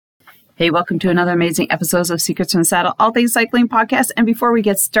Hey, welcome to another amazing episode of Secrets from the Saddle, All Things Cycling Podcast. And before we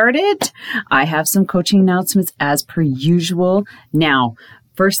get started, I have some coaching announcements as per usual. Now,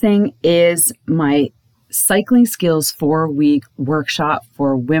 first thing is my Cycling Skills 4-week workshop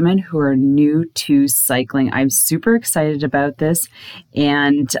for women who are new to cycling. I'm super excited about this,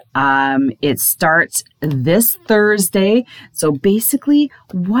 and it starts this Thursday. So basically,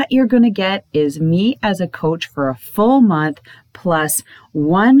 what you're going to get is me as a coach for a full month plus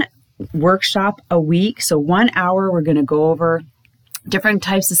one workshop a week. So 1 hour, we're going to go over different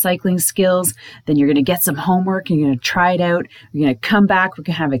types of cycling skills. Then you're going to get some homework. You're going to try it out. You're going to come back. We're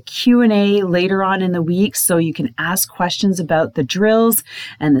going to have a Q&A later on in the week so you can ask questions about the drills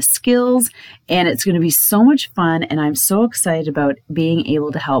and the skills. And it's going to be so much fun. And I'm so excited about being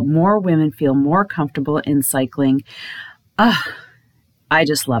able to help more women feel more comfortable in cycling. I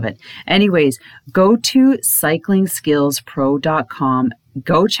just love it. Anyways, go to cyclingskillspro.com.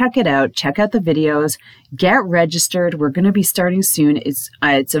 Go check it out. Check out the videos. Get registered. We're going to be starting soon. It's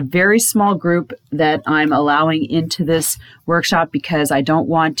a very small group that I'm allowing into this workshop because I don't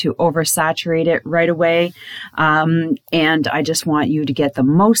want to oversaturate it right away. And I just want you to get the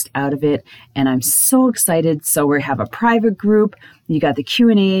most out of it. And I'm so excited. So we have a private group. You got the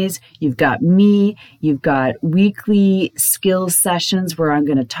Q&As. You've got me. You've got weekly skills sessions where I'm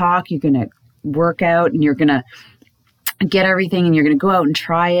going to talk. You're going to work out and you're going to get everything and you're going to go out and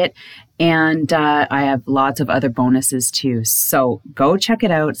try it. And I have lots of other bonuses too. So go check it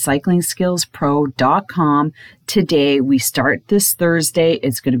out, cyclingskillspro.com. Today, we start this Thursday.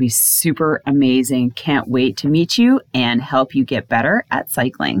 It's going to be super amazing. Can't wait to meet you and help you get better at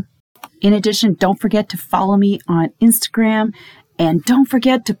cycling. In addition, don't forget to follow me on Instagram. And don't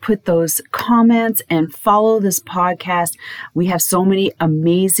forget to put those comments and follow this podcast. We have so many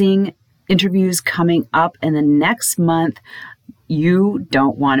amazing interviews coming up in the next month. You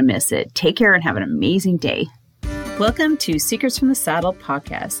don't want to miss it. Take care and have an amazing day. Welcome to Secrets from the Saddle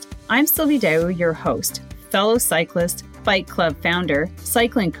podcast. I'm Sylvie Dow, your host, fellow cyclist, bike club founder,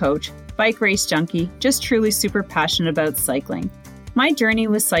 cycling coach, bike race junkie, just truly super passionate about cycling. My journey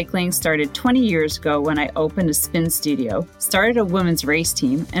with cycling started 20 years ago when I opened a spin studio, started a women's race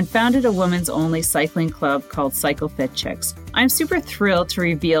team, and founded a women's only cycling club called Cycle Fit Chicks. I'm super thrilled to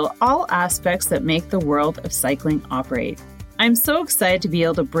reveal all aspects that make the world of cycling operate. I'm so excited to be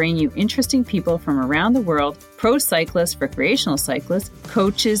able to bring you interesting people from around the world, pro cyclists, recreational cyclists,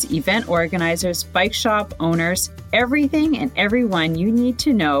 coaches, event organizers, bike shop owners, everything and everyone you need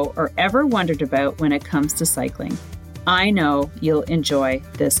to know or ever wondered about when it comes to cycling. I know you'll enjoy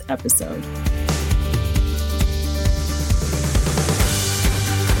this episode.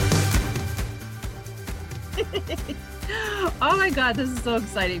 Oh my God, this is so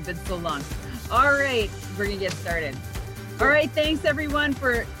exciting, but so long. All right, we're going to get started. All right, thanks everyone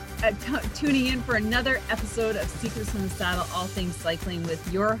for tuning in for another episode of Secrets from the Saddle, All Things Cycling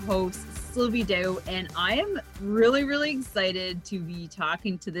with your host, Sylvie Dow. And I am really, really excited to be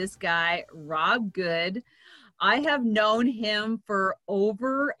talking to this guy, Rob Good. I have known him for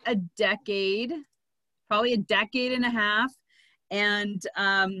over a decade, probably a decade and a half. And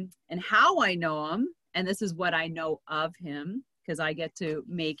how I know him, and this is what I know of him, because I get to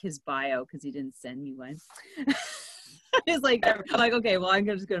make his bio because he didn't send me one. I'm like, okay, well, I'm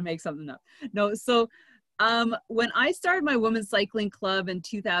just going to make something up. No, so when I started my women's cycling club in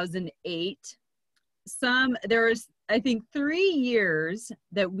 2008, there was, I think, 3 years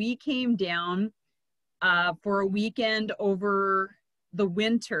that we came down for a weekend over the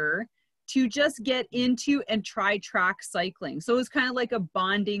winter to just get into and try track cycling. So it was kind of like a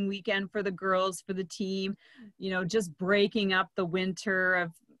bonding weekend for the girls, for the team, just breaking up the winter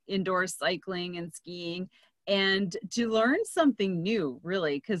of indoor cycling and skiing and to learn something new,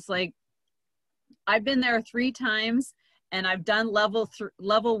 really. Because I've been there 3 times and I've done level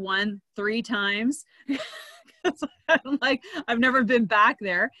 1 3 times. I'm like, I've never been back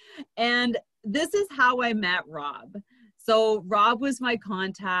there. And this is how I met Rob. So Rob was my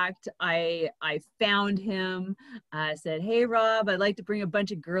contact. I found him. I said, hey, Rob, I'd like to bring a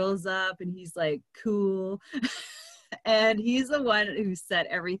bunch of girls up. And he's like, cool. And he's the one who set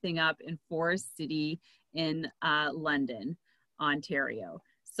everything up in Forest City in London, Ontario.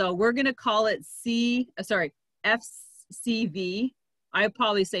 So we're going to call it FCV. I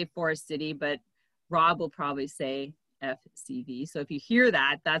probably say Forest City, but Rob will probably say FCV. So if you hear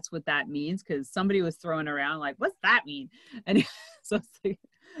that, that's what that means, because somebody was throwing around like, what's that mean? And so it's the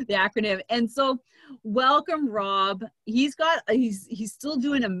acronym. And so welcome, Rob. He's still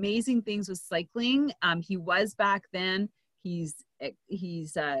doing amazing things with cycling. He was back then. He's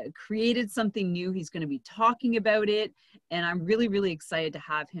created something new. He's going to be talking about it. And I'm really, really excited to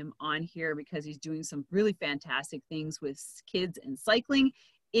have him on here because he's doing some really fantastic things with kids and cycling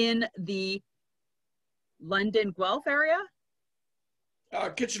in the London Guelph area.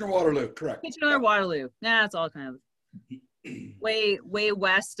 Kitchener-Waterloo, correct. Kitchener-Waterloo. Nah, it's all kind of way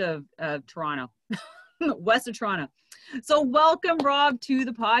west of Toronto. West of Toronto. So welcome, Rob, to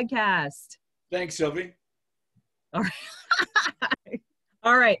the podcast. Thanks, Sylvie. All right.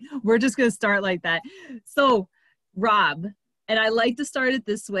 All right. We're just going to start like that. So, Rob, and I like to start it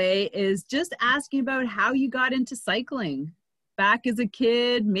this way, is just asking about how you got into cycling back as a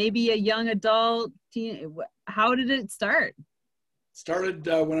kid, maybe a young adult. How did it start? Started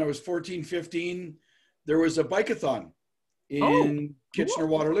when I was 14, 15. There was a bike-a-thon in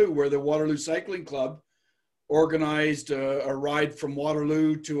Kitchener-Waterloo where the Waterloo Cycling Club organized a ride from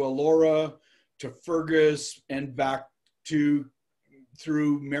Waterloo to Elora to Fergus and back to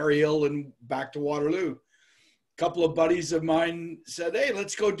through Maryhill and back to Waterloo. A couple of buddies of mine said, hey,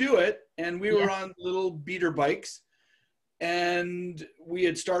 let's go do it. And we were on little beater bikes. And we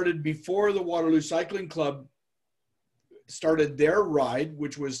had started before the Waterloo Cycling Club started their ride,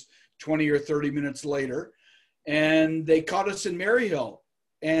 which was 20 or 30 minutes later. And they caught us in Maryhill.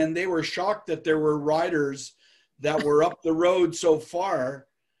 And they were shocked that there were riders that were up the road so far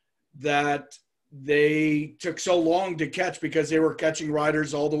that they took so long to catch because they were catching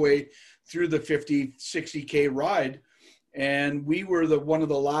riders all the way through the 50, 60K ride. And we were one of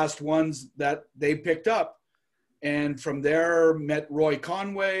the last ones that they picked up. And from there, met Roy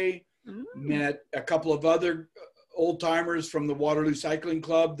Conway, met a couple of other old timers from the Waterloo Cycling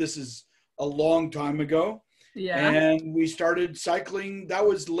Club. This is a long time ago. Yeah. And we started cycling. That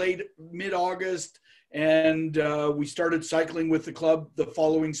was mid-August. And we started cycling with the club the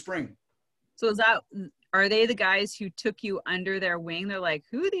following spring. So are they the guys who took you under their wing? They're like,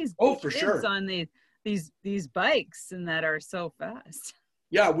 who are these kids on these bikes and that are so fast?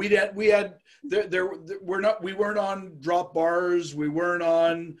 Yeah, we weren't on drop bars. We weren't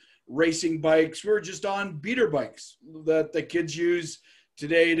on racing bikes. We were just on beater bikes that the kids use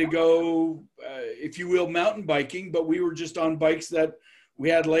today to go, if you will, mountain biking. But we were just on bikes that we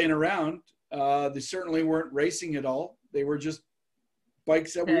had laying around. They certainly weren't racing at all. They were just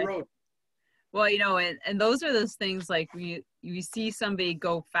bikes that we rode. Well, and those are those things like you see somebody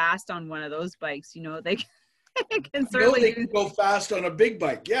go fast on one of those bikes, they can certainly they can go fast on a big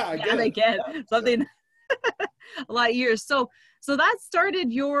bike. Yeah, I get they it. can. Something a lot of years. So that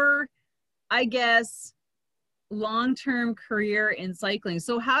started your, I guess, long-term career in cycling.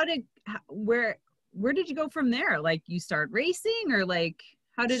 So where did you go from there? Like you start racing or like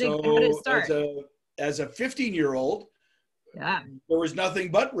how did it start? As a 15-year-old, there was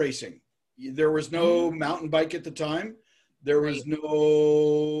nothing but racing. There was no mountain bike at the time. There was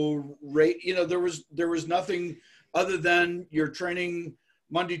no rate. There was nothing other than you're training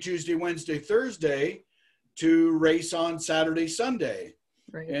Monday, Tuesday, Wednesday, Thursday to race on Saturday, Sunday.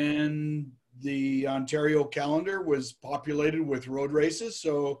 Right. And the Ontario calendar was populated with road races.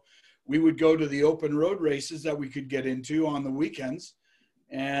 So we would go to the open road races that we could get into on the weekends.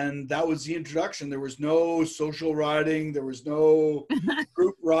 And that was the introduction. There was no social riding. There was no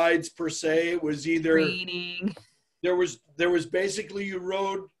group rides per se. It was either training. There was basically you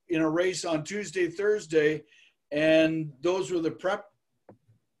rode in a race on Tuesday, Thursday, and those were the prep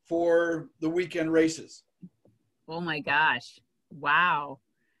for the weekend races. Oh my gosh. Wow.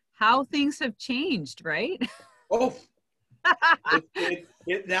 How things have changed, right? Oh,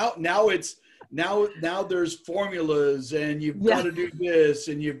 now there's formulas and you've got to do this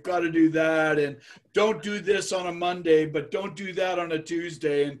and you've got to do that and don't do this on a Monday, but don't do that on a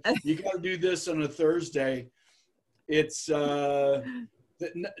Tuesday and you got to do this on a Thursday. It's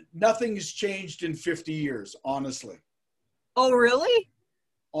nothing's changed in 50 years, honestly. Oh, really?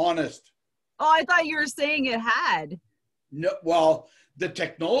 Honest. Oh, I thought you were saying it had. No, well, the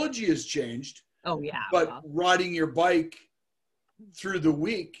technology has changed. Oh, yeah. But riding your bike through the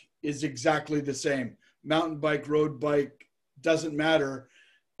week is exactly the same. Mountain bike, road bike, doesn't matter.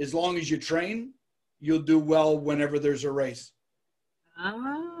 As long as you train, you'll do well whenever there's a race.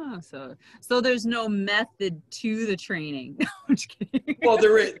 Oh, so there's no method to the training. I'm just kidding. Well,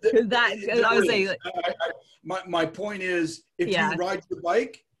 there is. I was saying, my point is, if you ride your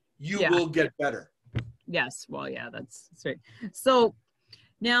bike, you will get better. Yes. Well, yeah, that's right. So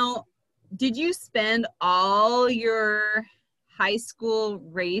now, did you spend all your high school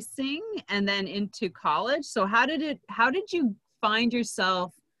racing and then into college? So how did you find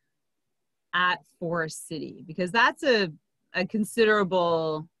yourself at Forest City? Because that's a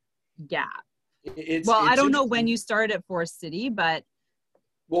considerable gap. Well, I it's don't know when interesting. you started at Forest City, but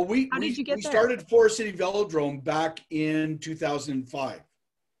Well, how did you get we there? started Forest City Velodrome back in 2005.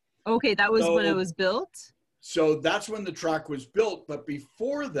 Okay, that was when it So, was built. so that's when the track was built. But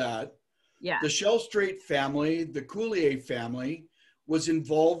before that, Yeah. the Shell Strait family, the Coulier family, was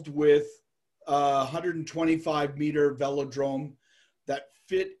involved with a 125-meter velodrome that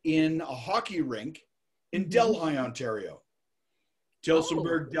fit in a hockey rink in Delhi, Ontario.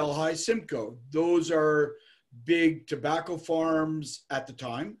 Tillsonburg, Delhi, Simcoe. Those are big tobacco farms at the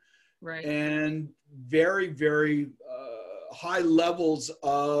time, Right. and very, very high levels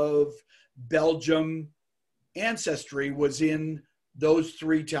of Belgium ancestry was in those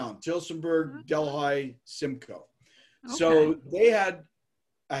three towns: Tillsonburg, Delhi, Simcoe. Okay. So they had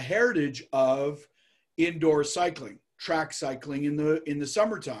a heritage of indoor cycling, track cycling in the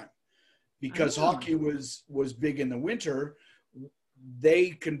summertime, because hockey was big in the winter. They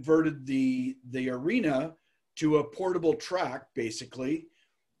converted the arena to a portable track, basically,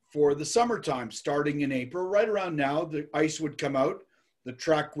 for the summertime, starting in April. Right around now, the ice would come out, the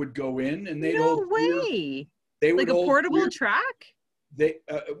track would go in, and they'd hold way. They like would a portable track.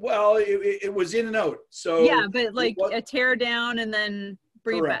 Well, it was in and out. So yeah, but like a tear down and then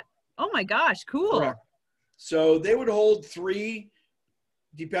bring it back. Oh my gosh, cool. Correct. So they would hold 3,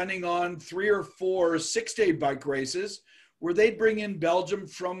 depending on 3 or 4 6-day bike races, where they'd bring in Belgium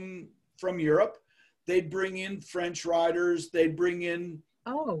from Europe. They'd bring in French riders. They'd bring in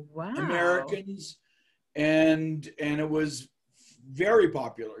Americans, and it was very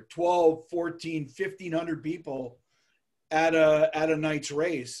popular. 12, 14, 1,500 people at a night's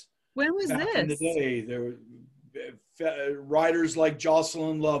race. When was back this? In the day, there were riders like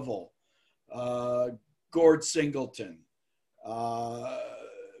Jocelyn Lovell, Gord Singleton,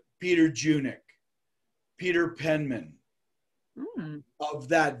 Peter Junick, Peter Penman. Of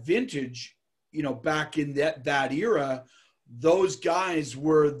that vintage, back in that era, those guys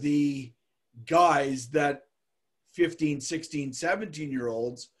were the guys that 15, 16,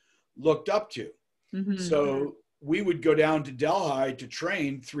 17-year-olds looked up to. So we would go down to Delhi to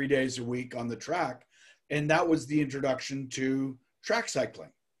train 3 days a week on the track. And that was the introduction to track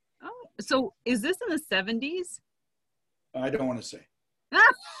cycling. Oh, so is this in the 70s? I don't want to say.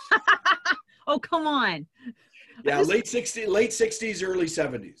 Oh, come on. Yeah, late 60s, early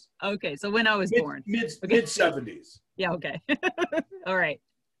 70s. Okay, so when I was born. Mid 70s. Yeah, okay. All right.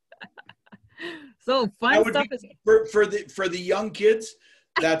 So fun stuff is for the young kids,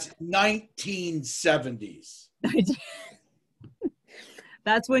 that's 1970s.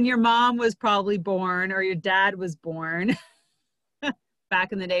 That's when your mom was probably born or your dad was born.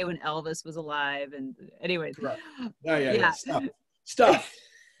 Back in the day when Elvis was alive. And anyways. Correct. Yeah. Stuff.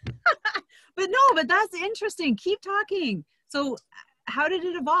 But that's interesting. Keep talking. So how did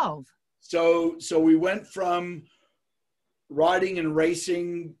it evolve? So we went from riding and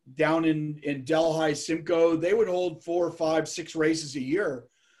racing down in Delhi, Simcoe. They would hold 4, 5, 6 races a year.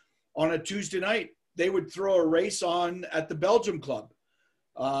 On a Tuesday night, they would throw a race on at the Belgium Club.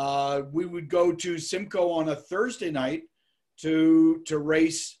 We would go to Simcoe on a Thursday night to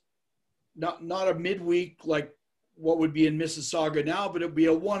race, not a midweek like what would be in Mississauga now, but it'd be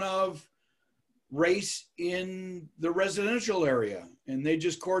a one-of race in the residential area, and they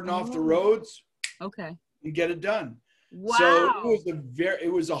just cordon off the roads, and get it done. Wow! So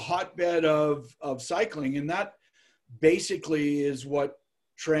it was a hotbed of cycling, and that basically is what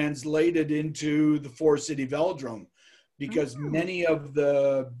translated into the Forest City Velodrome, because many of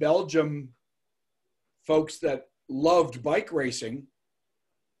the Belgium folks that loved bike racing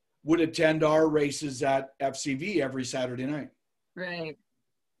would attend our races at FCV every Saturday night. Right.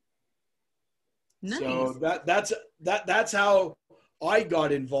 Nice. So that's how I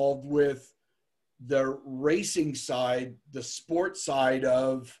got involved with the racing side, the sports side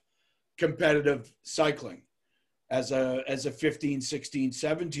of competitive cycling. As a 15, 16,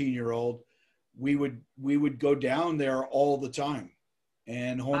 17-year-old, we would go down there all the time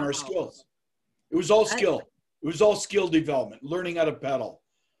and hone our skills. It was all skill. It was all skill development, learning how to pedal,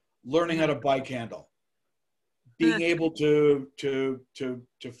 learning how to bike handle, being able to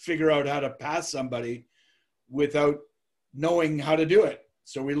figure out how to pass somebody without knowing how to do it.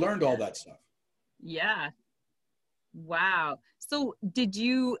 So we learned all that stuff. Yeah. Wow. So did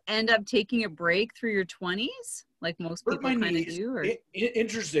you end up taking a break through your 20s? Like most people kind of do? Or?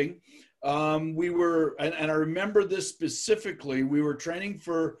 Interesting. We were, and I remember this specifically, we were training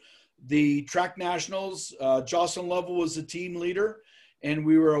for the track nationals. Jocelyn Lovell was the team leader, and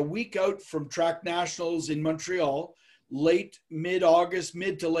we were a week out from track nationals in Montreal, mid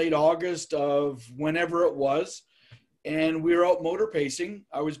to late August of whenever it was. and we were out motor pacing.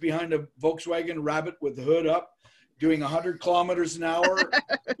 I was behind a Volkswagen Rabbit with the hood up, doing 100 kilometers an hour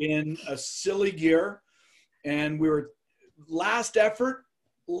in a silly gear. And we were last effort.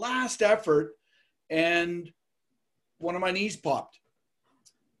 And one of my knees popped.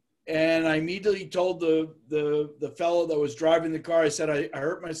 And I immediately told the fellow that was driving the car, I said, I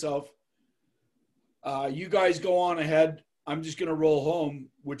hurt myself. You guys go on ahead. I'm just going to roll home,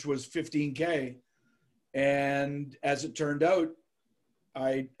 which was 15K. And as it turned out,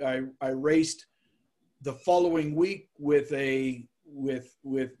 I raced the following week with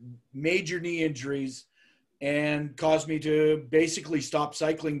major knee injuries, and caused me to basically stop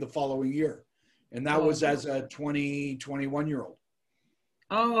cycling the following year. And that was as a 21-year-old.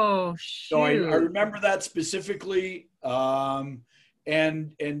 Oh, shoot. So I remember that specifically. And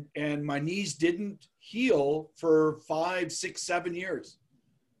my knees didn't heal for 5, 6, 7 years.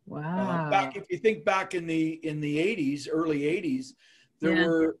 Wow. If you think back in the 80s, early 80s,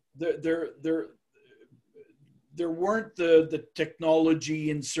 there weren't the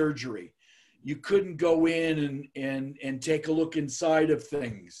technology in surgery. You couldn't go in and take a look inside of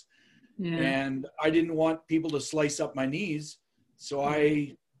things. Yeah. And I didn't want people to slice up my knees. So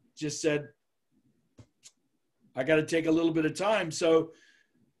I just said, I got to take a little bit of time. So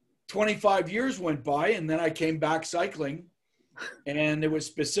 25 years went by, and then I came back cycling, and it was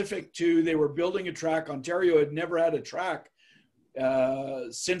specific to, they were building a track. Ontario had never had a track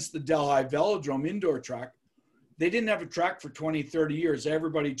since the Delhi Velodrome indoor track. They didn't have a track for 20, 30 years.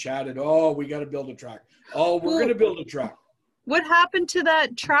 Everybody chatted, oh, we got to build a track. Oh, we're going to build a track. What happened to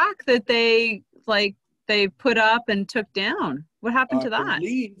that track that they put up and took down? What happened to that?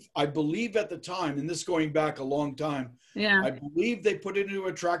 I believe at the time, and this going back a long time, I believe they put it into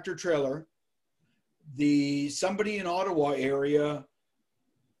a tractor trailer. Somebody in Ottawa area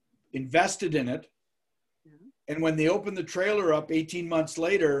invested in it. And when they opened the trailer up 18 months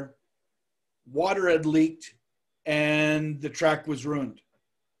later, water had leaked and the track was ruined.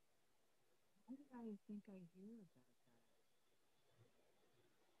 Why did I think I hear about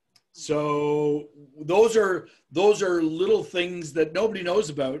that? So those are little things that nobody knows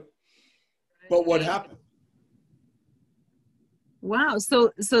about, but what happened? Wow.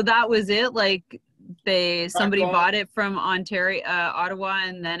 So that was it. Like somebody bought it from Ontario, Ottawa,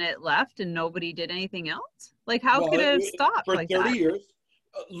 and then it left and nobody did anything else. Like how could it have stopped for like 30 that? years?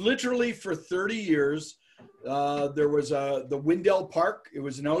 Literally for 30 years, there was the Windell Park. It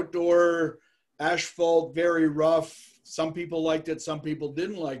was an outdoor asphalt, very rough. Some people liked it, some people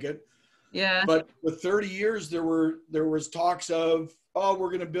didn't like it. Yeah. But for 30 years, there was talks of, oh, we're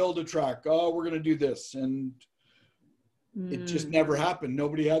going to build a track. Oh, we're going to do this. And it just never happened.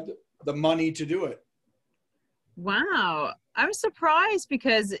 Nobody had the money to do it. Wow. I was surprised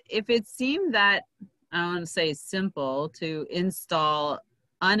because if it seemed that, I don't want to say simple to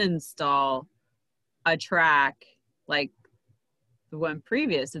uninstall a track like the one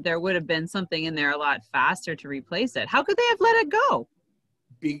previous, that there would have been something in there a lot faster to replace it. How could they have let it go?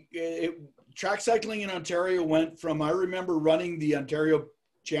 Track cycling in Ontario went from, I remember running the Ontario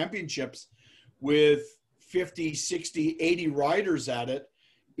Championships with 50, 60, 80 riders at it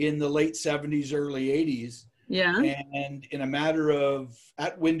in the late 70s, early 80s. Yeah. And in a matter of,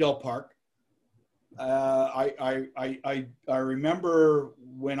 at Windell Park, I remember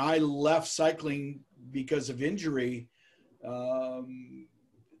when I left cycling because of injury, there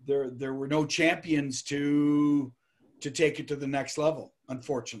were no champions to take it to the next level,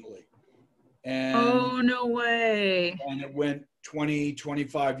 unfortunately. And oh, no way. And it went 20,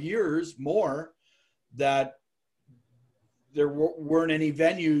 25 years more that there weren't any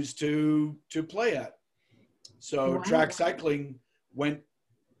venues to play at. So wow. Track cycling went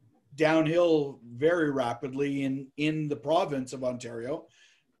downhill very rapidly in the province of Ontario,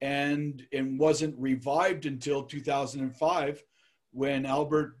 and wasn't revived until 2005 when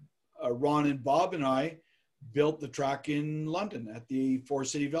Albert, Ron and Bob and I built the track in London at the Four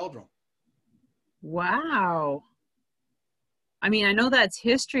City Velodrome. Wow. I mean, I know that's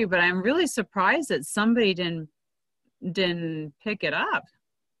history, but I'm really surprised that somebody didn't pick it up.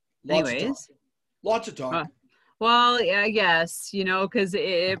 Lots of talk. Well, yeah, I guess, because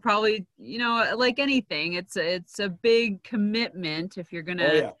it probably, like anything, it's a big commitment if you're going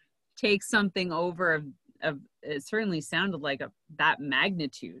to take something over of it certainly sounded like that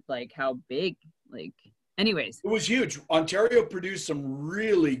magnitude, like how big, like, anyways. It was huge. Ontario produced some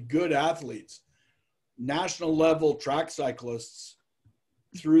really good athletes, national level track cyclists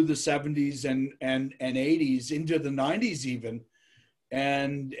through the 70s and 80s into the 90s even.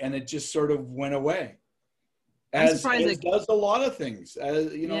 And it just sort of went away. As does a lot of things,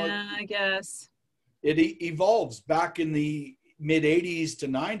 Yeah, I guess. evolves. Back in the mid 80s to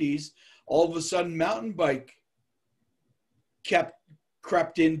 90s, all of a sudden mountain bike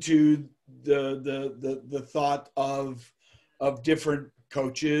crept into the thought of different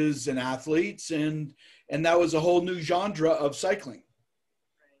coaches and athletes, and that was a whole new genre of cycling.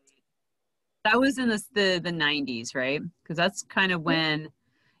 That was in the 90s, right? Because that's kind of when,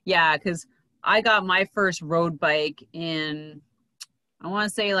 yeah, because I got my first road bike in, I want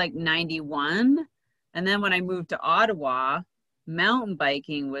to say like 91. And then when I moved to Ottawa, mountain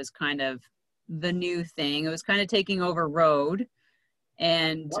biking was kind of the new thing. It was kind of taking over road.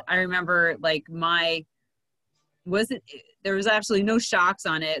 And I remember like there was absolutely no shocks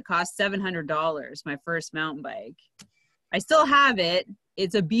on it. It cost $700, my first mountain bike. I still have it.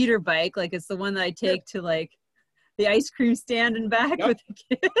 It's a beater bike. Like it's the one that I take to like the ice cream stand and back with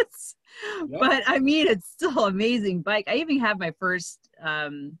the kids. But I mean, it's still an amazing bike. I even have my first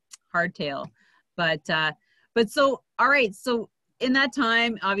hardtail. But so, all right. So in that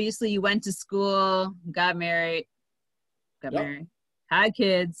time, obviously you went to school, got married, had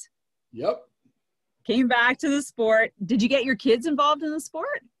kids. Yep. Came back to the sport. Did you get your kids involved in the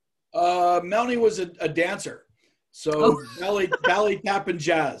sport? Melanie was a dancer. So ballet, tap, and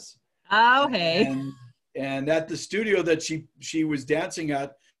jazz. Oh, okay. And at the studio that she was dancing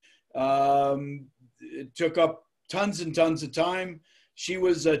at, it took up tons and tons of time. She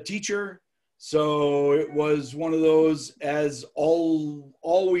was a teacher, so it was one of those, as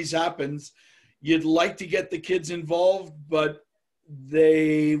always happens, you'd like to get the kids involved, but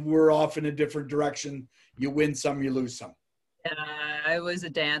they were off in a different direction. You win some, you lose some. I was a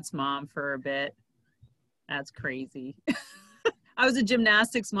dance mom for a bit. That's crazy. I was a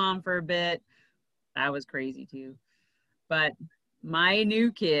gymnastics mom for a bit. That was crazy too. But my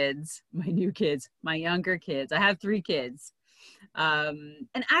younger kids, I have 3 kids. And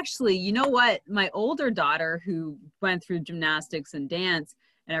actually, you know what? My older daughter, who went through gymnastics and dance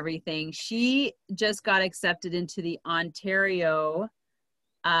and everything, she just got accepted into the Ontario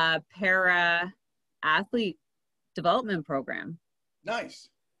para athlete development program. Nice.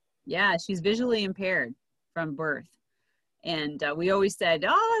 Yeah, she's visually impaired from birth. And we always said, oh,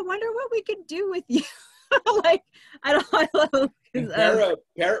 I wonder what we could do with you. Like, I don't know.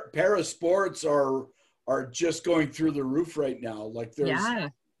 Para sports are just going through the roof right now. Like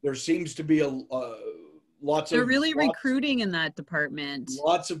there seems to be they're really recruiting in that department.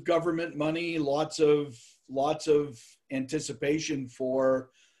 Lots of government money, lots of anticipation for,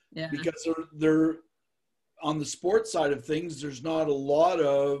 because they're on the sports side of things, there's not a lot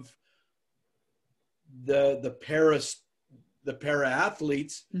of the para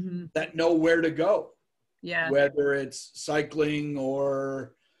athletes that know where to go. Yeah. Whether it's cycling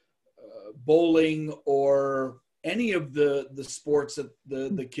or bowling or any of the sports that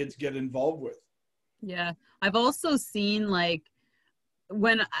the kids get involved with. Yeah. I've also seen, like,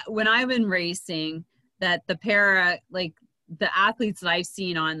 when I've been racing, that the para, like the athletes that I've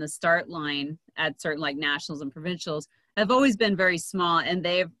seen on the start line at certain like nationals and provincials have always been very small, and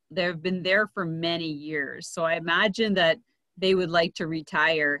they've been there for many years. So I imagine that they would like to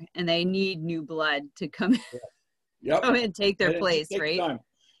retire and they need new blood to come come and take their place, right?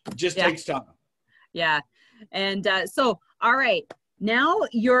 It just takes time. Yeah. And so, all right, now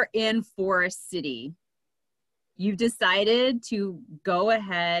you're in Forest City. You've decided to go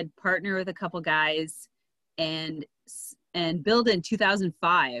ahead, partner with a couple guys and build in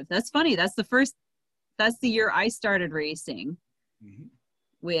 2005. That's funny. That's the year I started racing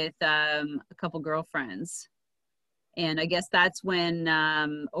with a couple girlfriends. And I guess that's when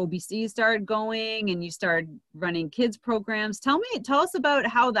OBC started going and you started running kids programs. Tell us about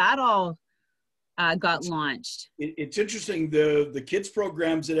how that all got launched. It's interesting. The kids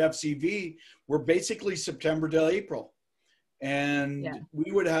programs at FCV were basically September to April. And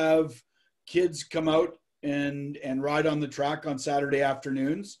we would have kids come out and ride on the track on Saturday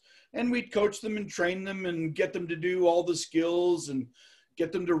afternoons. And we'd coach them and train them and get them to do all the skills and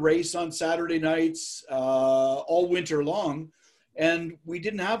get them to race on Saturday nights all winter long. And we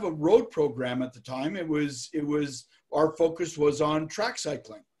didn't have a road program at the time. It was our focus was on track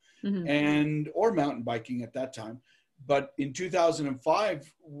cycling or mountain biking at that time. But in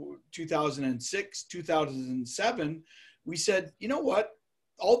 2005, 2006, 2007, we said, you know what?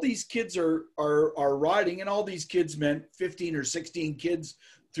 All these kids are riding, and all these kids meant 15 or 16 kids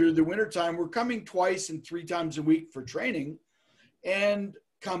through the wintertime. We're coming twice and 3 times a week for training. And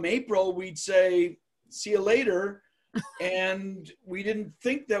come April, we'd say, see you later. And we didn't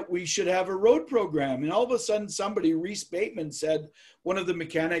think that we should have a road program. And all of a sudden somebody, Reese Bateman said, one of the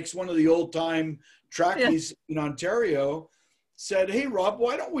mechanics, one of the old time trackies in Ontario, said, hey, Rob,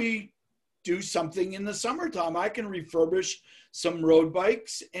 why don't we do something in the summertime. I can refurbish some road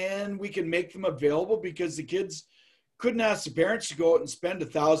bikes and we can make them available, because the kids couldn't ask the parents to go out and spend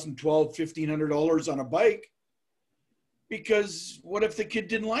 $1,000, $1,200, $1,500 on a bike, because what if the kid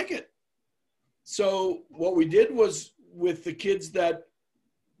didn't like it? So what we did was, with the kids that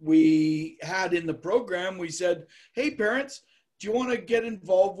we had in the program, we said, hey, parents, do you want to get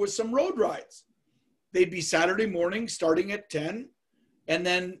involved with some road rides? They'd be Saturday morning starting at 10. And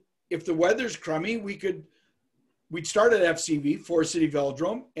then if the weather's crummy, we'd start at FCV, Forest City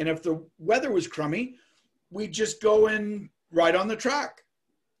Velodrome. And if the weather was crummy, we'd just go and ride on the track.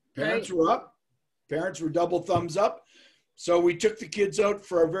 Parents were up. Parents were double thumbs up. So we took the kids out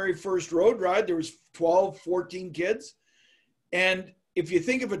for our very first road ride. There was 12, 14 kids. And if you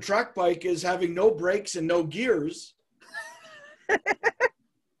think of a track bike as having no brakes and no gears,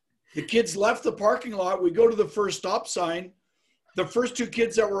 the kids left the parking lot. We go to the first stop sign. The first two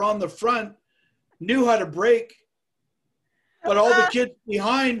kids that were on the front knew how to brake, but all the kids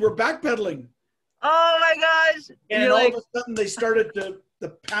behind were backpedaling. Oh my gosh. And all of a sudden they started to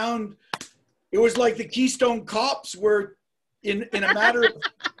pound. It was like the Keystone Cops were in a matter of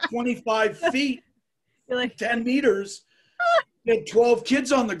 25 feet, You're like, 10 meters. They had 12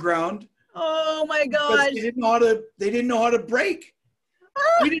 kids on the ground. oh my gosh. They didn't know how to brake.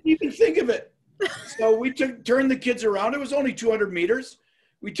 We didn't even think of it. So we turned the kids around. It was only 200 meters.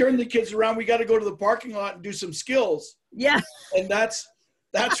 We turned the kids around. We got to go to the parking lot and do some skills. Yeah. And that's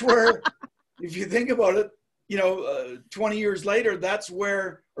where, if you think about it, 20 years later,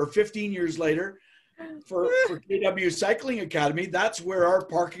 or 15 years later, for KW Cycling Academy, that's where our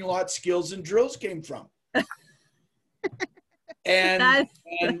parking lot skills and drills came from.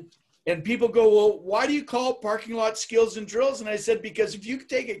 And people go, well, why do you call it parking lot skills and drills? And I said, because if you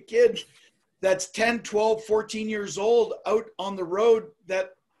take a kid that's 10, 12, 14 years old out on the road,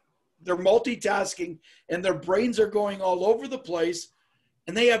 that they're multitasking and their brains are going all over the place,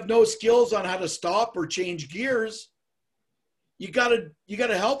 and they have no skills on how to stop or change gears, you gotta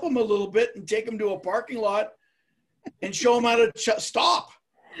help them a little bit and take them to a parking lot and show them how to stop.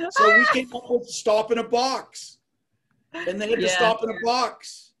 So we came up with stop in a box, and they had to stop in a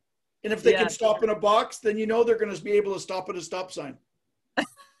box. And if they can stop in a box, then they're going to be able to stop at a stop sign.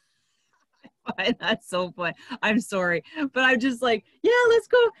 That's so funny. I'm sorry, but I'm just like, yeah, let's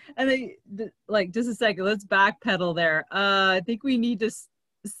go. And then, like, just a second, let's backpedal there. I think we need to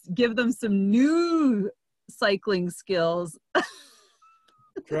give them some new cycling skills.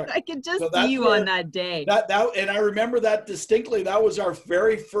 Correct. I could just see you on that day. And I remember that distinctly. That was our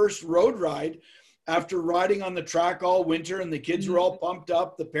very first road ride. After riding on the track all winter, and the kids were all pumped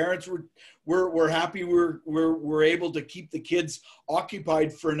up, the parents were happy. We're able to keep the kids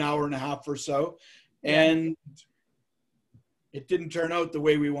occupied for an hour and a half or so, and it didn't turn out the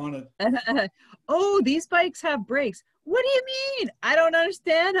way we wanted. Oh, these bikes have brakes. What do you mean? I don't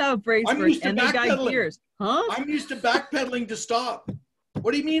understand how brakes work. And they got gears, huh? I'm used to backpedaling to stop.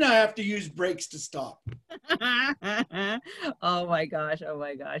 What do you mean I have to use brakes to stop? Oh my gosh.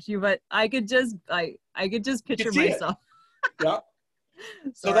 But I could just picture myself. Yeah.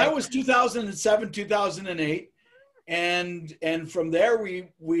 So that was 2007, 2008. And from there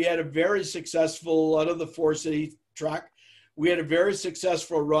we had a very successful, out of the Forest City track, we had a very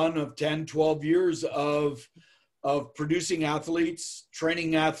successful run of 10, 12 years of producing athletes,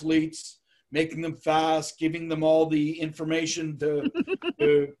 training athletes, making them fast, giving them all the information to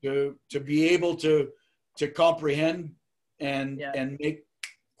be able to comprehend and make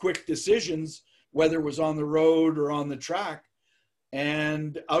quick decisions, whether it was on the road or on the track.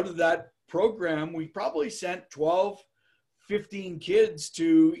 And out of that program, we probably sent 12, 15 kids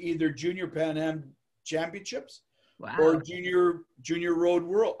to either junior Pan Am championships or junior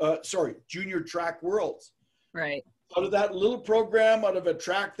track worlds. Right. Out of that little program, out of a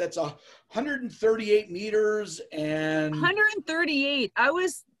track that's 138 meters and 138. I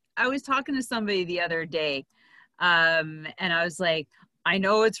was talking to somebody the other day, and I was like, I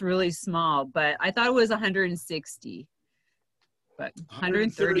know it's really small, but I thought it was 160. But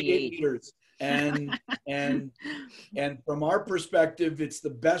 138 meters. And from our perspective, it's the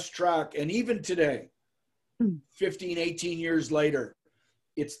best track. And even today, 15, 18 years later,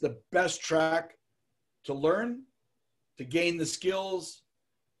 it's the best track to learn, to gain the skills,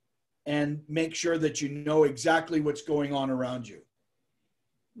 and make sure that you know exactly what's going on around you.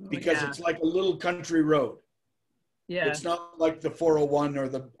 Because it's like a little country road. Yeah. It's not like the 401 or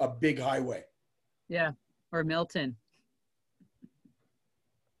a big highway. Yeah. Or Milton.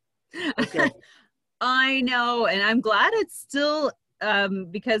 Okay. I know. And I'm glad it's still,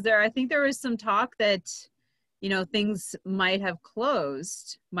 because I think there was some talk that you know, things might have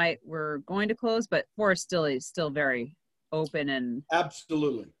closed, were going to close, but Forest still is still very open and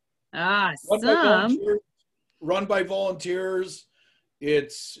Absolutely. Run by awesome. volunteers. Run by volunteers.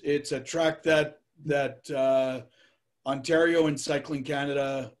 It's a track that Ontario and Cycling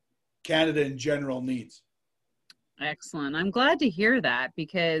Canada in general needs. Excellent. I'm glad to hear that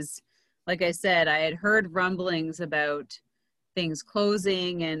because, like I said, I had heard rumblings about things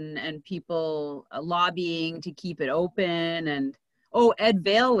closing and people lobbying to keep it open. And Ed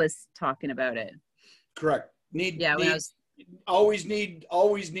Vale was talking about it. Correct. Always need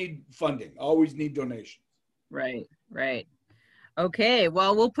funding. Always need donations. Right. Okay.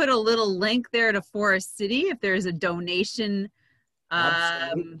 Well, we'll put a little link there to Forest City if there's a donation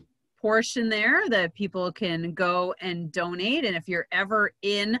portion there that people can go and donate. And if you're ever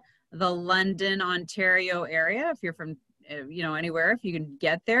in the London, Ontario area, if you're from, you know, anywhere, if you can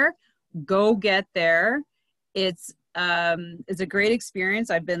get there, go get there. It's a great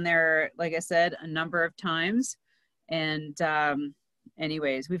experience. I've been there, like I said, a number of times. And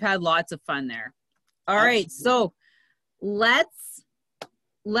anyways, we've had lots of fun there. All right. So let's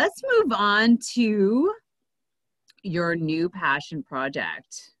move on to your new passion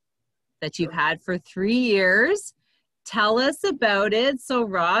project that you've had for 3 years. Tell us about it. So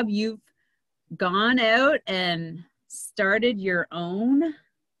Rob, you've gone out and started your own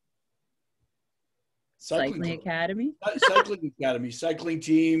cycling academy. Cycling academy, cycling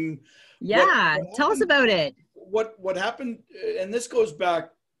team. Yeah, tell us about it. What happened, and this goes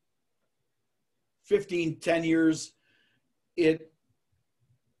back 10 years.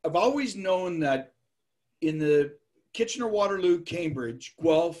 I've always known that in the Kitchener-Waterloo, Cambridge,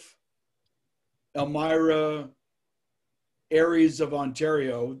 Guelph, Elmira areas of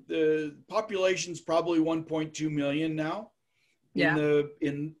Ontario, the population's probably 1.2 million now. Yeah.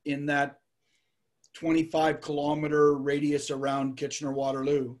 In that 25-kilometer radius around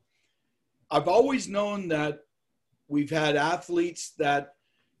Kitchener-Waterloo. I've always known that we've had athletes that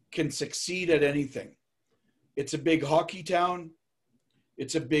can succeed at anything. It's a big hockey town.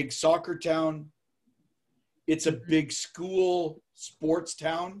 It's a big soccer town. It's a big school sports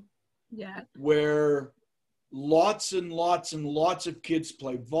town. Yeah. Where lots and lots and lots of kids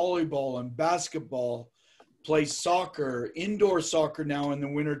play volleyball and basketball, play soccer, indoor soccer now in the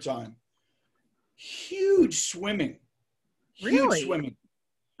wintertime. Huge swimming. Really? Huge swimming.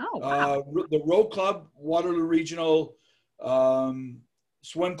 Oh, wow. The Row Club, Waterloo Regional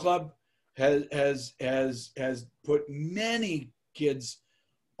Swim Club has put many kids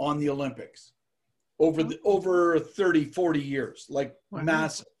on the Olympics over 30, 40 years, like wow.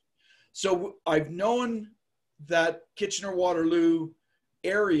 Massive. So I've known that Kitchener-Waterloo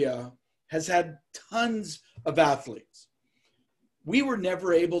area has had tons of athletes. We were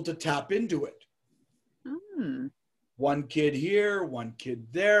never able to tap into it. One kid here, one kid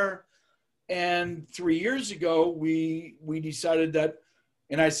there. And 3 years ago, we decided that,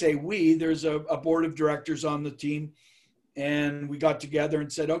 and I say we, there's a board of directors on the team, and we got together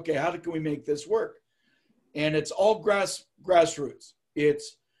and said, okay, how can we make this work? And it's all grassroots.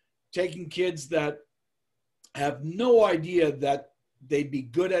 It's taking kids that have no idea that they'd be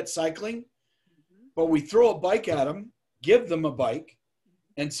good at cycling, but we throw a bike at them, give them a bike,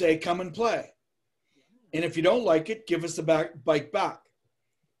 and say, come and play. And if you don't like it, give us the bike back.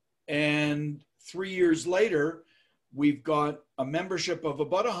 And 3 years later, we've got a membership of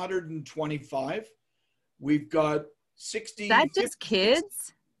about 125. We've got 60. That just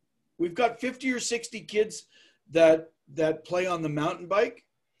kids? We've got 50 or 60 kids that play on the mountain bike.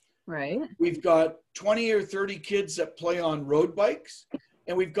 Right. We've got 20 or 30 kids that play on road bikes.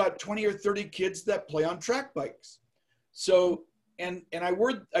 And we've got 20 or 30 kids that play on track bikes. So, and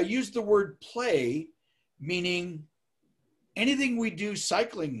I use the word play, meaning anything we do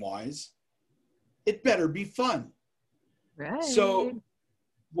cycling wise, it better be fun. Right. So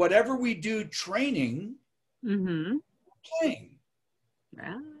whatever we do training, playing.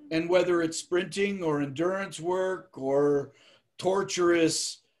 Right. And whether it's sprinting or endurance work or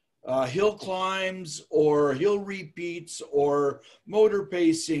torturous hill climbs or hill repeats or motor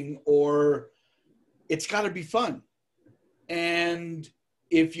pacing, or it's got to be fun. And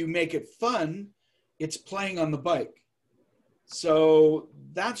if you make it fun, it's playing on the bike. So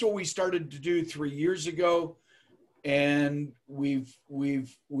that's what we started to do 3 years ago. And we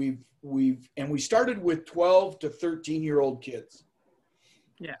started with 12 to 13-year-old kids.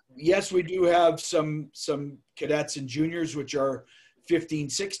 Yeah. Yes, we do have some cadets and juniors, which are 15,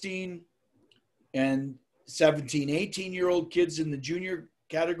 16 and 17, 18-year-old kids in the junior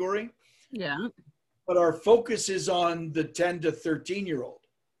category. Yeah. But our focus is on the 10 to 13-year-old.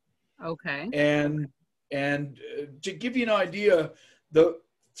 Okay. to give you an idea,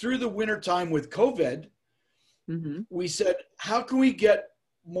 through the winter time with COVID, we said, how can we get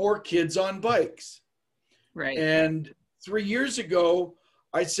more kids on bikes? Right. And 3 years ago,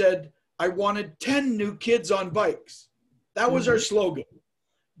 I said, I wanted 10 new kids on bikes. That was our slogan,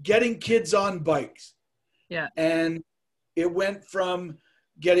 getting kids on bikes. Yeah. And it went from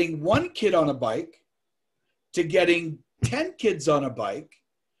getting one kid on a bike to getting 10 kids on a bike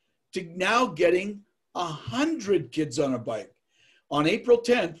to now getting 100 kids on a bike. On April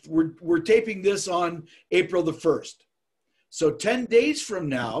 10th, we're taping this on April the 1st. So 10 days from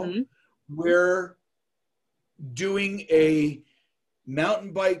now, we're doing a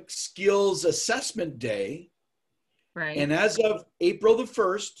mountain bike skills assessment day. Right. And as of April the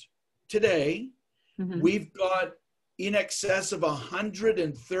 1st, today, we've got in excess of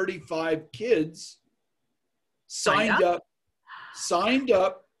 135 kids signed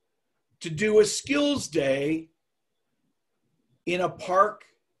up to do a skills day in a park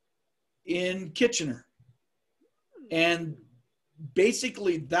in Kitchener. And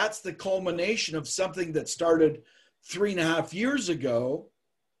basically that's the culmination of something that started 3.5 years ago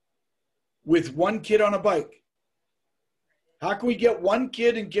with one kid on a bike. How can we get one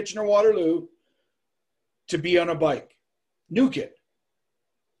kid in Kitchener-Waterloo to be on a bike? New kid.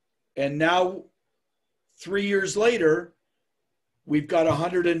 And now 3 years later, we've got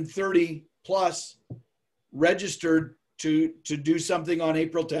 130 plus registered to do something on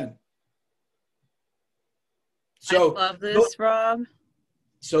April 10th. So I love this, Rob.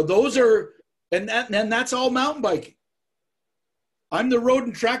 So those are, and that's all mountain biking. I'm the road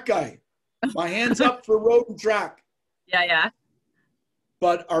and track guy. My hands up for road and track. Yeah.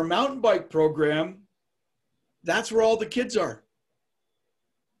 But our mountain bike program, that's where all the kids are.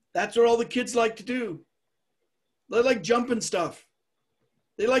 That's what all the kids like to do. They like jumping stuff.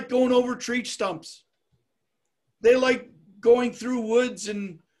 They like going over tree stumps. They like going through woods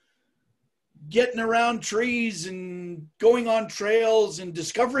and getting around trees and going on trails and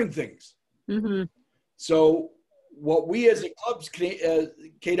discovering things. So what we as a club's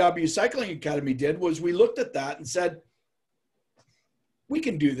KW Cycling Academy did was we looked at that and said, we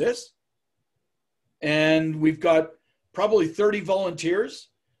can do this. And we've got probably 30 volunteers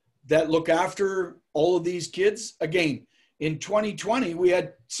that look after all of these kids. Again, in 2020, we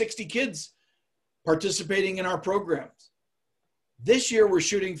had 60 kids participating in our programs. This year, we're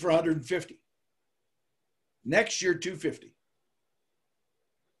shooting for 150. Next year, 250.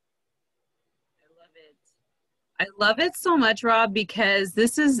 I love it so much, Rob, because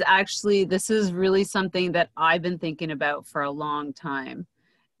this is really something that I've been thinking about for a long time.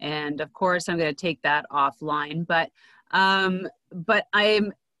 And of course, I'm going to take that offline. But I'm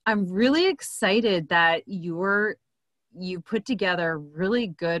really excited that you put together a really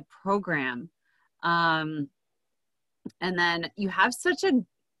good program. And then you're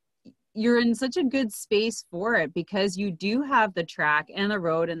in such a good space for it because you do have the track and the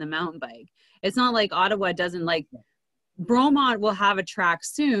road and the mountain bike. It's not like Ottawa doesn't. Like Bromont will have a track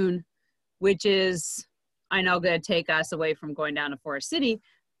soon, which is, I know, going to take us away from going down to Forest City,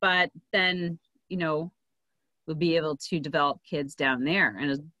 but then, we'll be able to develop kids down there and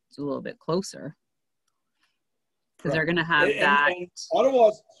it's a little bit closer. Because they're going to have that. And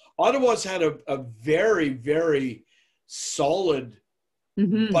Ottawa's had a very, very solid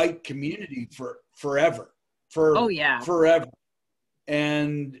bike community forever. Forever.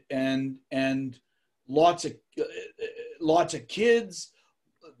 And lots of kids,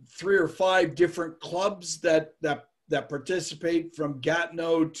 3 or 5 different clubs that participate from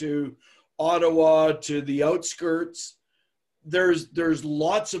Gatineau to Ottawa to the outskirts. There's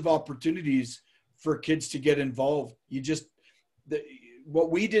lots of opportunities for kids to get involved.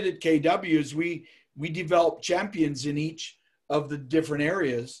 What we did at KW is we developed champions in each of the different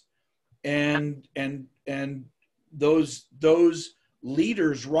areas, and those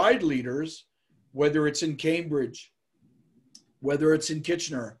leaders, ride leaders, whether it's in Cambridge, whether it's in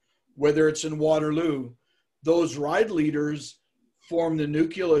Kitchener, whether it's in Waterloo, those ride leaders form the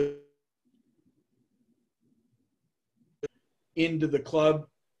nucleus into the club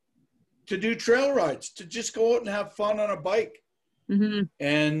to do trail rides, to just go out and have fun on a bike.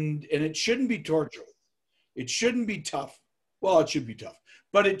 And it shouldn't be torturous. It shouldn't be tough. Well, it should be tough,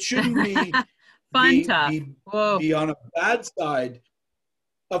 but it shouldn't be be on a bad side.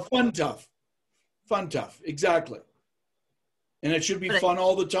 Fun tough, exactly. And it should be fun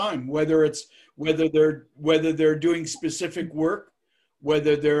all the time, whether they're doing specific work,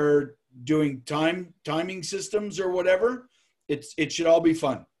 whether they're doing timing systems or whatever. It should all be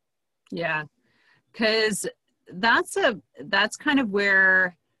fun. Yeah, because that's kind of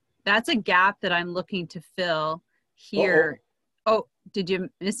where That's a gap that I'm looking to fill here. Oh, did you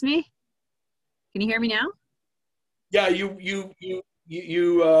miss me? Can you hear me now? Yeah, you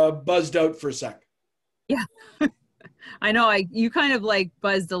buzzed out for a sec. Yeah. I know you kind of like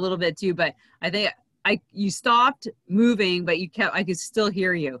buzzed a little bit too, but I think you stopped moving, but I could still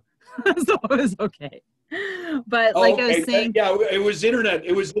hear you. So it was okay. But like I was saying, yeah, it was internet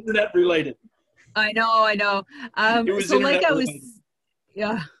related. I know. It was So like internet I was, related.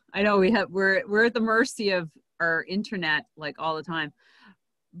 yeah, I know we're at the mercy of our internet like all the time.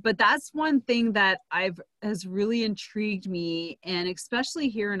 But that's one thing that has really intrigued me, and especially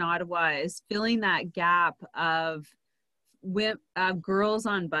here in Ottawa, is filling that gap of girls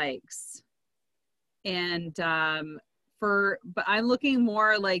on bikes. And but I'm looking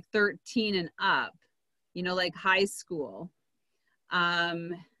more like 13 and up, like high school,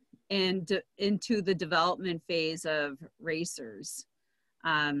 and into the development phase of racers.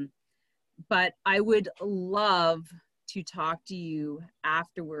 But I would love to talk to you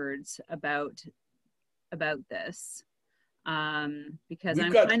afterwards about this, because We've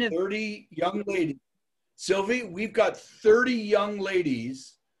I'm got kind of 30 young ladies. Sylvie, we've got 30 young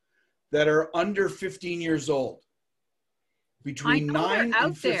ladies that are under 15 years old, between 9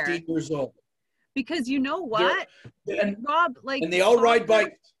 and 15 years old. Because you know what, Rob, like, and they all ride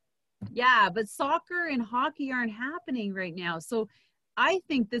bikes. Yeah, but soccer and hockey aren't happening right now. So I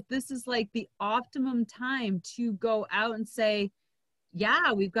think that this is like the optimum time to go out and say,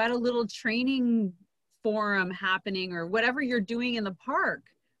 yeah, we've got a little training forum happening, or whatever you're doing in the park,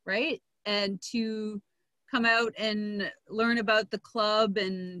 right? And to come out and learn about the club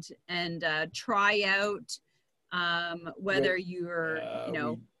and try out, whether you're,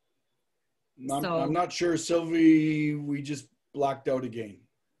 I'm not sure, Sylvie, we just blacked out again.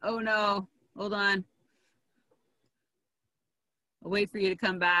 Oh no, hold on. I'll wait for you to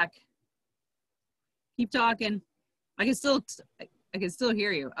come back. Keep talking. I can still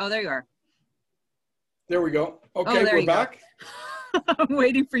hear you. Oh, there you are. There we go. Okay, we're back. I'm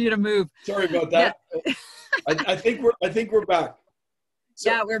waiting for you to move. Sorry about that. Yeah. I think we're back. So,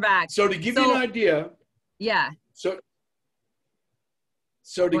 yeah, we're back. So to give you an idea. Yeah. So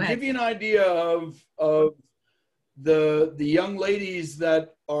to give you an idea of the young ladies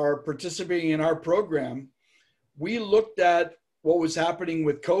that are participating in our program, we looked at what was happening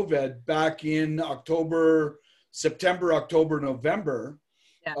with COVID back in September, October, November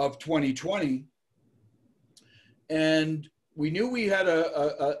of 2020. And we knew we had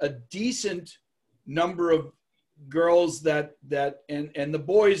a decent number of girls and the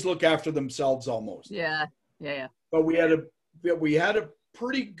boys look after themselves almost. Yeah. But we had a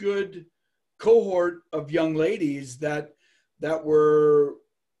pretty good cohort of young ladies that were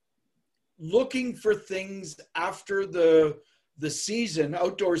looking for things after the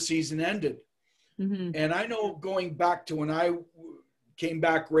outdoor season ended. Mm-hmm. And I know, going back to when I came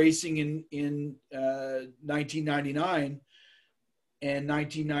back racing in 1999 and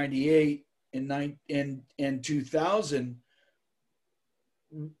 1998 and 2000,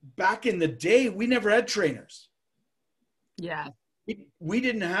 back in the day, we never had trainers. Yeah. We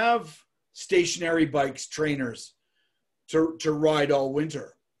didn't have stationary bikes trainers to ride all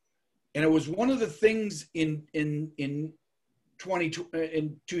winter. And it was one of the things in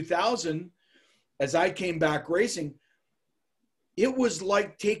 2000, as I came back racing, it was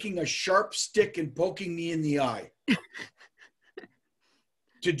like taking a sharp stick and poking me in the eye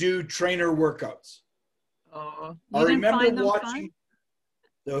to do trainer workouts. Oh, I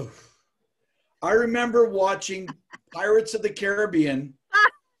remember watching Pirates of the Caribbean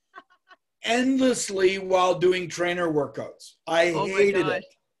endlessly while doing trainer workouts. I hated it.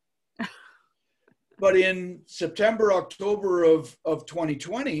 But in September, October of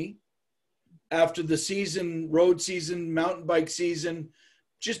 2020, after the road season, mountain bike season,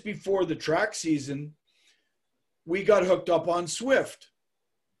 just before the track season, we got hooked up on Zwift.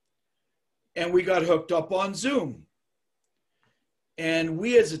 And we got hooked up on Zoom. And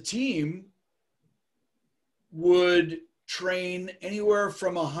we as a team would train anywhere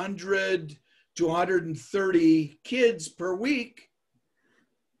from 100 to 130 kids per week,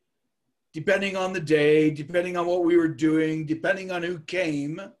 depending on the day, depending on what we were doing, depending on who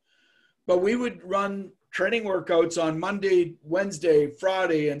came. But we would run training workouts on Monday, Wednesday,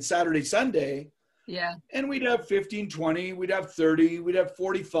 Friday, and Saturday, Sunday. Yeah. And we'd have 15, 20, we'd have 30, we'd have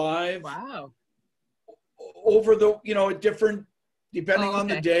 45. Wow. Over the, different, depending on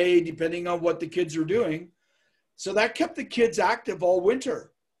the day, depending on what the kids were doing. So that kept the kids active all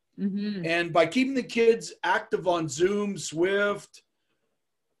winter. Mm-hmm. And by keeping the kids active on Zoom, Zwift,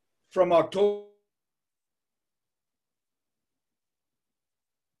 from October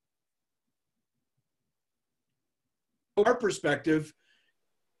our perspective,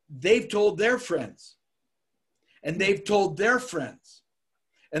 they've told their friends, and they've told their friends,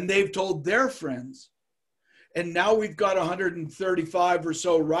 and they've told their friends. And now we've got 135 or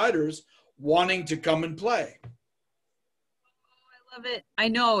so riders wanting to come and play. I love it. I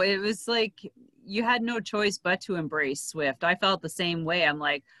know, it was like you had no choice but to embrace Swift. I felt the same way. I'm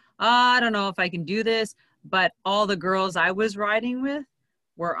like, I don't know if I can do this, but all the girls I was riding with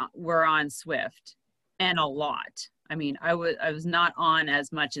were on Swift, and a lot. I mean, I was not on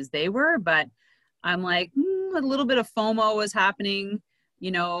as much as they were, but I'm like, a little bit of FOMO was happening,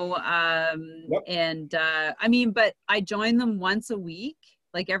 you know. Yep. And I mean, but I joined them once a week,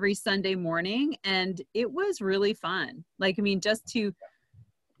 like every Sunday morning, and it was really fun. Like, I mean, just to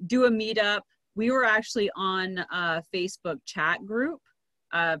do a meetup. We were actually on a Facebook chat group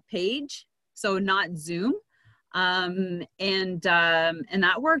page, so not Zoom. And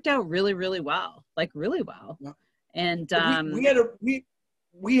that worked out really, really well, like really well. Yeah. And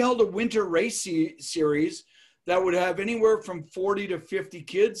we held a winter race series that would have anywhere from 40 to 50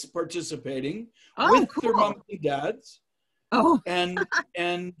 kids participating with their moms and dads. Oh, and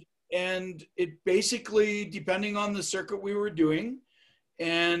it basically, depending on the circuit we were doing,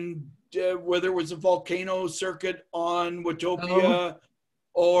 and whether it was a volcano circuit on Watopia,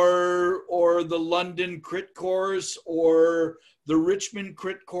 or the London crit course, or the Richmond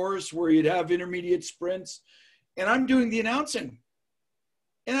crit course where you'd have intermediate sprints, and I'm doing the announcing,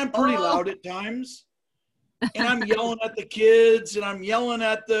 and I'm pretty loud at times, and I'm yelling at the kids, and I'm yelling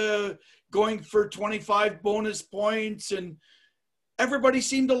at the going for 25 bonus points, and everybody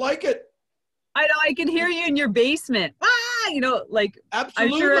seemed to like it. I know, I can hear you in your basement. You know, like,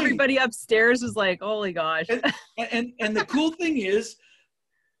 absolutely. I'm sure everybody upstairs was like, holy gosh. And the cool thing is,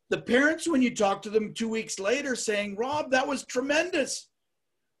 the parents, when you talk to them 2 weeks later, saying, Rob, that was tremendous.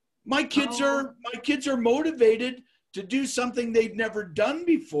 My kids are motivated to do something they've never done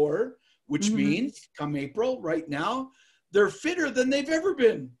before, which means come April, right now, they're fitter than they've ever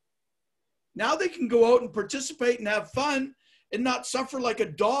been. Now they can go out and participate and have fun and not suffer like a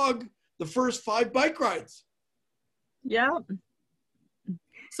dog the first 5 bike rides. Yeah.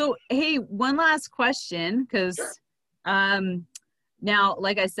 So, hey, one last question, because now,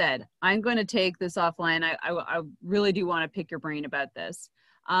 like I said, I'm going to take this offline. I really do want to pick your brain about this.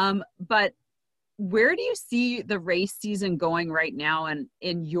 But where do you see the race season going right now and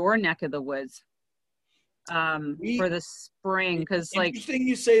in your neck of the woods for the spring? Because, like, interesting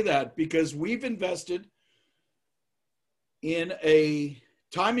you say that, because we've invested in a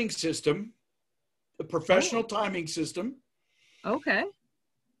timing system, a professional timing system. Okay.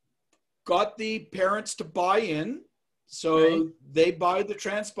 Got the parents to buy in. So they buy the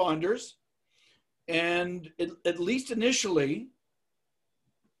transponders, and at least initially,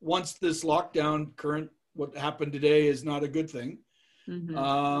 once this lockdown what happened today is not a good thing.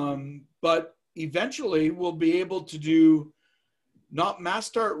 But eventually we'll be able to do not mass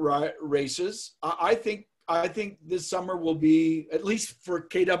start races. I think this summer will be, at least for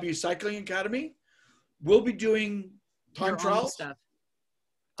KW Cycling Academy, we'll be doing time trials stuff.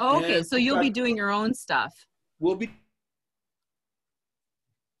 Oh, okay. So you'll be doing your own stuff. We'll be.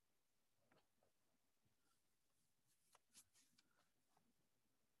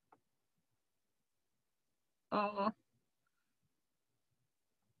 Oh.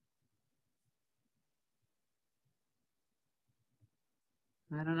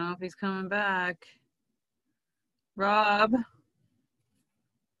 I don't know if he's coming back. Rob.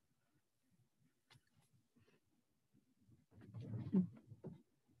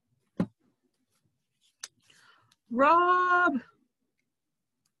 Rob.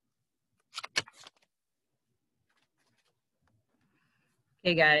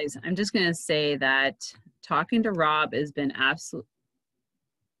 Hey guys, I'm just going to say that talking to Rob has been absolute.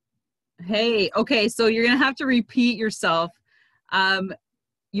 Hey, okay, so you're going to have to repeat yourself.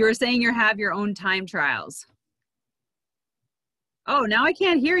 You were saying you have your own time trials. Oh, now I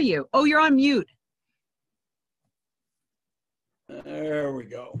can't hear you. Oh, you're on mute. There we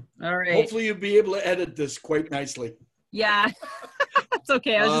go. All right. Hopefully you'll be able to edit this quite nicely. Yeah, it's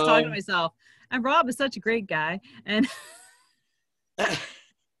okay. I was just talking to myself. And Rob is such a great guy. And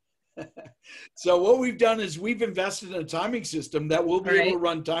so what we've done is we've invested in a timing system that will be able to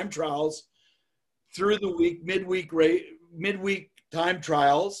run time trials through the week, midweek time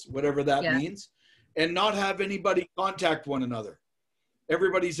trials, whatever that means, and not have anybody contact one another.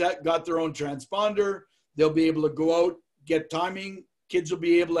 Everybody's got their own transponder. They'll be able to go out, get timing. Kids will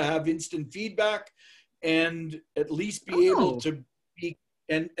be able to have instant feedback and at least be able to be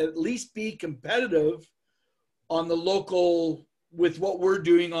competitive on the local with what we're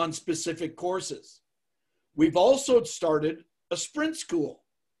doing on specific courses. We've also started a sprint school.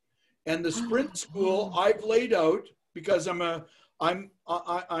 And the sprint school I've laid out, because I'm a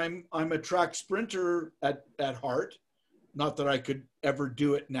track sprinter at heart. Not that I could ever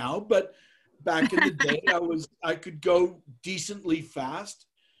do it now, but back in the day I could go decently fast.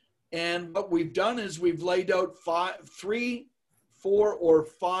 And what we've done is we've laid out 3, 4, or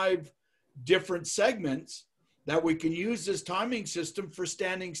 5 different segments that we can use this timing system for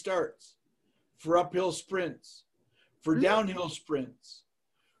standing starts, for uphill sprints, for downhill sprints,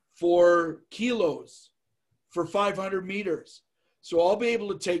 for kilos, for 500 meters. So I'll be able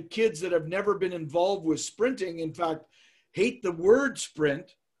to take kids that have never been involved with sprinting, in fact, hate the word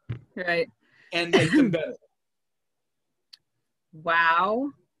sprint, right, and make them better.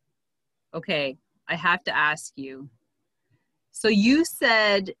 Wow. Okay, I have to ask you. So you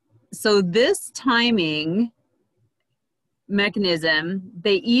said, so this timing mechanism,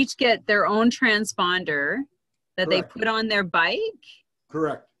 they each get their own transponder that Correct. They put on their bike?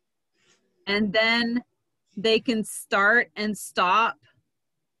 Correct. And then they can start and stop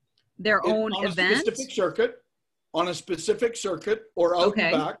their own event? On a specific circuit or out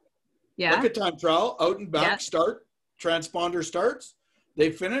and back. Yeah. Like a time trial, out and back, start, transponder starts, they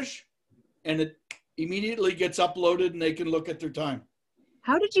finish, and it immediately gets uploaded and they can look at their time.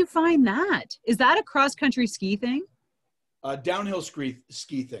 How did you find that? Is that a cross-country ski thing? Downhill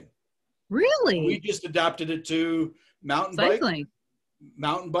ski thing. Really? We just adapted it to mountain bike,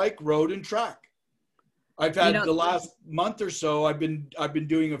 road, and track. I've had the last month or so, I've been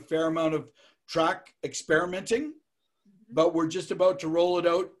doing a fair amount of track experimenting, but we're just about to roll it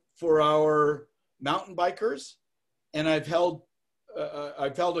out for our mountain bikers. And I've held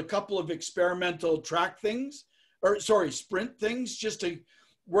a couple of experimental sprint things, just to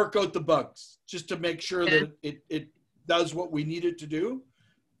work out the bugs, just to make sure that it does what we need it to do.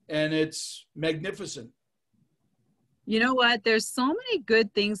 And it's magnificent. You know what? There's so many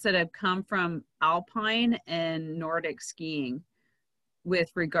good things that have come from alpine and Nordic skiing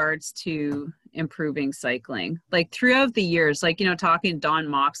with regards to improving cycling. Like throughout the years, like, talking to Don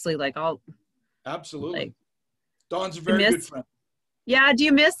Moxley, Absolutely. Don's a very good friend. Yeah. Do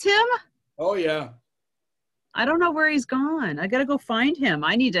you miss him? Oh, yeah. I don't know where he's gone. I got to go find him.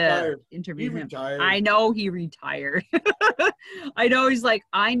 I need to interview him. Retired. I know he retired. I know he's like,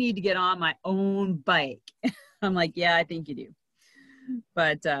 I need to get on my own bike. I'm like, yeah, I think you do.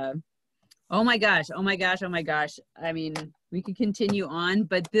 But, oh my gosh. I mean, we could continue on,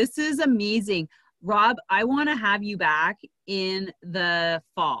 but this is amazing. Rob, I want to have you back in the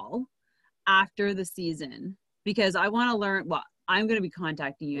fall after the season, because I want to learn. Well, I'm going to be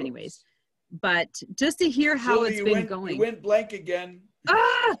contacting you anyways, but just to hear how it's been going. You went blank again.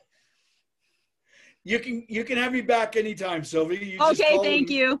 You can have me back anytime, Sylvie. Okay, thank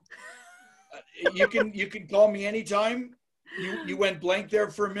you. You can call me anytime. You went blank there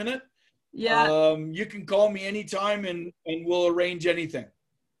for a minute. Yeah. You can call me anytime and we'll arrange anything.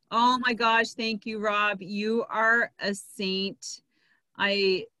 Oh my gosh, thank you, Rob. You are a saint.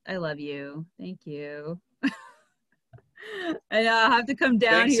 I love you. Thank you. And I'll have to come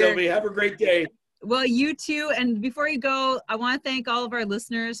down Thanks, here. Sylvie. Have a great day. Well, you too. And before you go, I want to thank all of our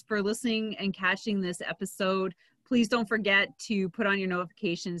listeners for listening and catching this episode. Please don't forget to put on your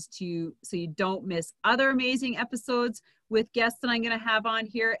notifications so you don't miss other amazing episodes with guests that I'm going to have on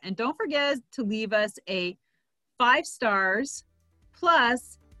here. And don't forget to leave us a 5 stars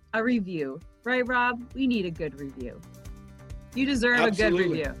plus a review. Right, Rob? We need a good review. You deserve a good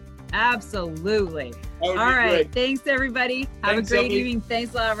review. Absolutely. All right. Great. Thanks, everybody. Have a great evening.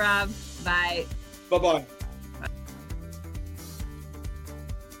 Thanks a lot, Rob. Bye. Bye-bye.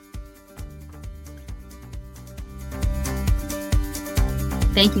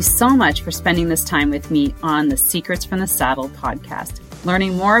 Thank you so much for spending this time with me on the Secrets from the Saddle podcast,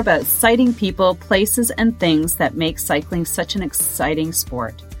 learning more about sighting people, places, and things that make cycling such an exciting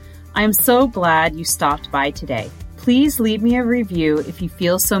sport. I am so glad you stopped by today. Please leave me a review if you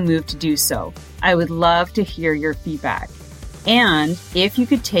feel so moved to do so. I would love to hear your feedback. And if you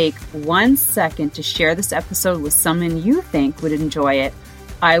could take 1 second to share this episode with someone you think would enjoy it,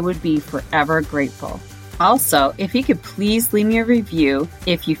 I would be forever grateful. Also, if you could please leave me a review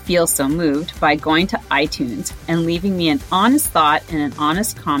if you feel so moved by going to iTunes and leaving me an honest thought and an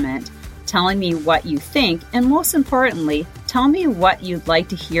honest comment, telling me what you think, and most importantly, tell me what you'd like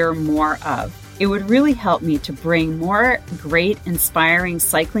to hear more of. It would really help me to bring more great, inspiring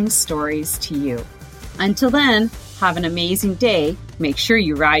cycling stories to you. Until then, have an amazing day. Make sure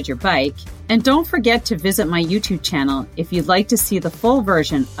you ride your bike. And don't forget to visit my YouTube channel if you'd like to see the full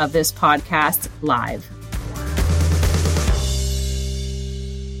version of this podcast live.